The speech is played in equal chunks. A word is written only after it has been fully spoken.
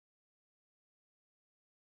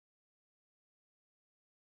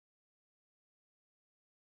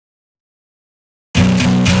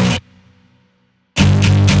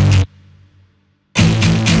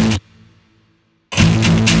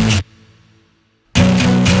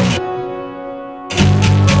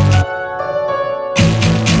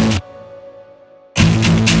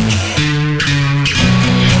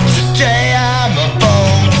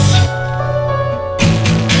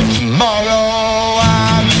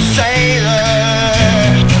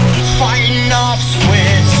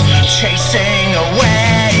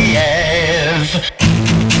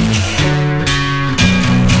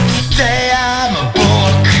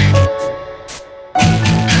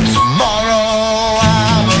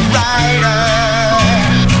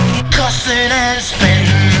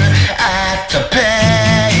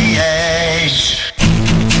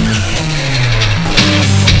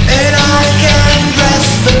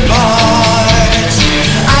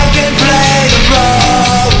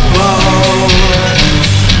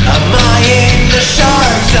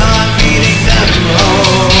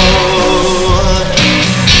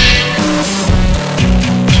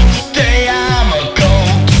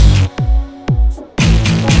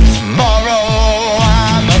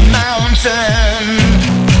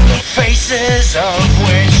lights of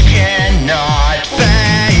which cannot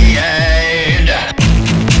fade.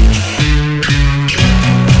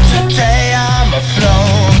 Today I'm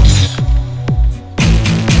afloat,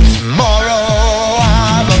 tomorrow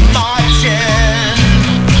I'm a-marchin,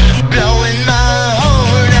 blowing my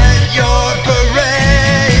horn at your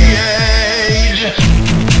parade.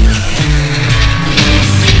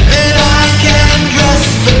 And I can dress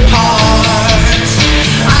the part,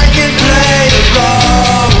 I can play the role.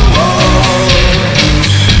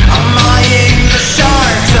 I'm eyeing the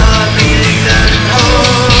sharks, I'm eating them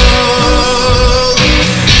whole.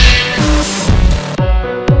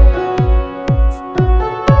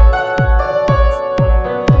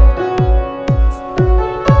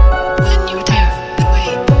 When you're there, the way,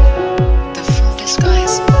 the full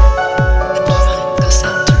disguise, the behind the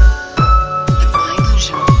center, with my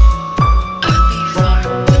illusion, I'll be far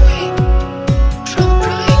away from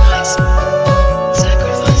prying eyes,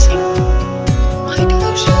 sacrificing my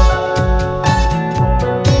delusion.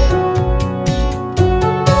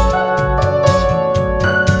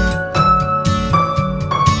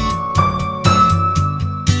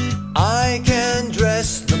 I can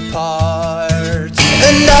dress the part,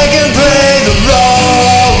 and I can play the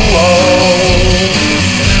role.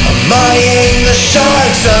 I'm eyeing the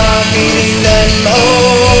sharks, I'm eating them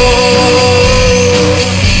whole.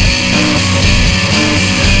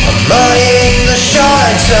 I'm eyeing the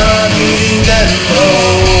sharks, I'm eating them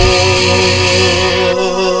whole.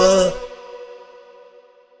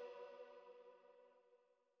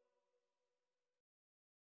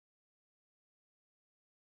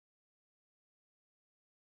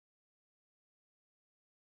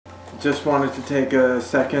 Just wanted to take a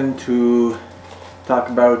second to talk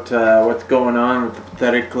about what's going on with the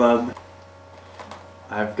Pathetic Club.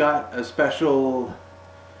 I've got a special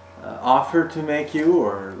offer to make you,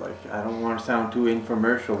 or like, I don't want to sound too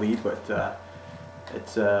infomercial-y, but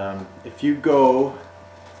it's if you go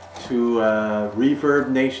to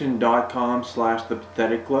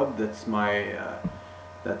reverbnation.com/thepathetic-club, that's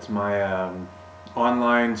my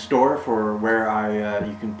online store for where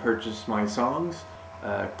you can purchase my songs.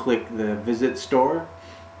 Click the visit store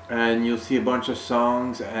and you'll see a bunch of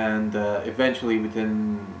songs, and eventually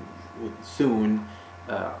soon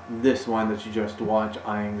this one that you just watched,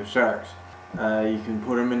 Eyeing the Sharks. You can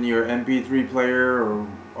put them in your MP3 player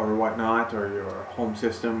or whatnot, or your home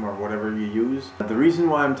system or whatever you use. The reason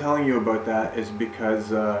why I'm telling you about that is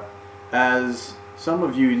because as some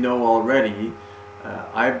of you know already,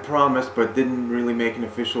 I promised but didn't really make an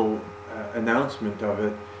official announcement of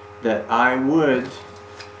it, that I would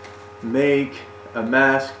make a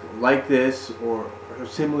mask like this or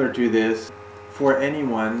similar to this for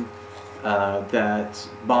anyone that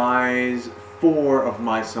buys 4 of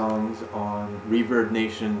my songs on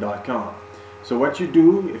reverbnation.com. So what you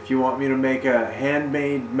do, if you want me to make a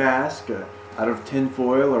handmade mask out of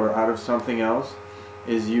tinfoil or out of something else,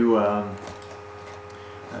 is you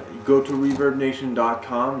go to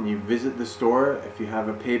reverbnation.com and you visit the store. If you have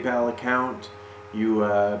a PayPal account, you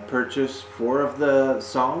purchase 4 of the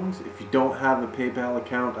songs. If you don't have a PayPal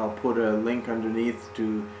account, I'll put a link underneath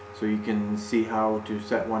so you can see how to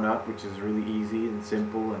set one up, which is really easy and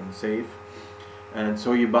simple and safe. And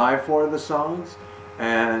so you buy 4 of the songs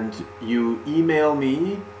and you email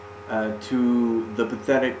me to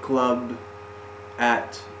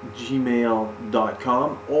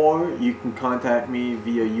thepathetic-club@gmail.com, or you can contact me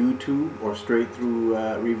via YouTube or straight through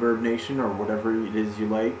Reverb Nation or whatever it is you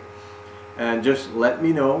like. And just let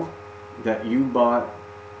me know that you bought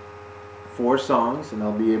 4 songs, and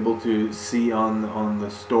I'll be able to see on the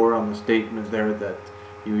store, on the statement there, that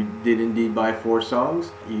you did indeed buy 4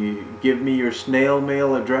 songs. You give me your snail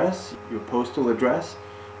mail address, your postal address,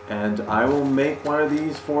 and I will make one of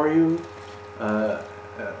these for you.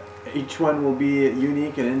 Each one will be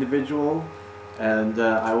unique and individual, and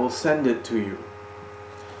I will send it to you.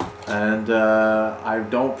 And I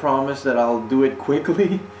don't promise that I'll do it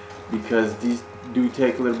quickly, because these do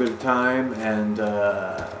take a little bit of time, and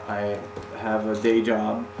I have a day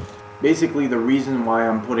job. Basically, the reason why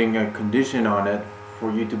I'm putting a condition on it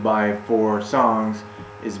for you to buy 4 songs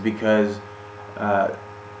is because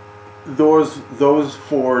those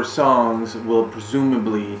 4 songs will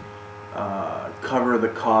presumably cover the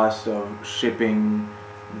cost of shipping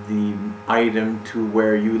the item to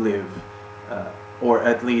where you live, or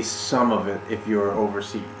at least some of it if you're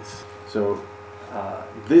overseas. So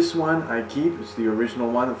this one I keep. It's the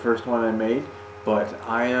original one, the first one I made, but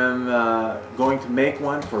I am going to make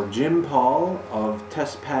one for Jim Paul of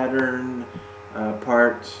Test Pattern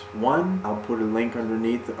Part 1. I'll put a link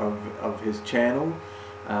underneath of his channel,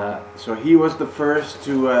 So he was the first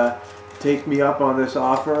to take me up on this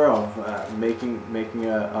offer of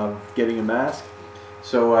getting a mask.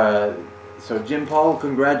 So Jim Paul,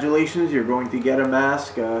 congratulations! You're going to get a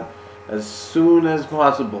mask as soon as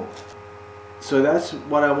possible. So that's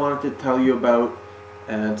what I wanted to tell you about,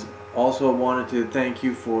 and also wanted to thank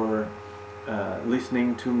you for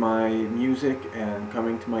listening to my music and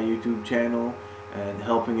coming to my YouTube channel and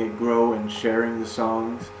helping it grow and sharing the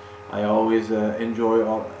songs. I always enjoy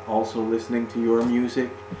also listening to your music.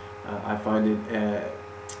 I find it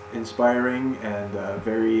inspiring and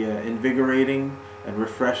very invigorating and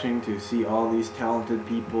refreshing to see all these talented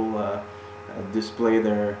people display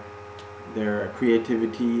their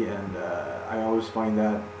creativity, and I always find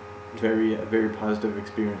that a very positive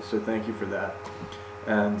experience. So thank you for that.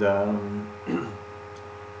 And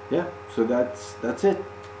yeah, so that's it.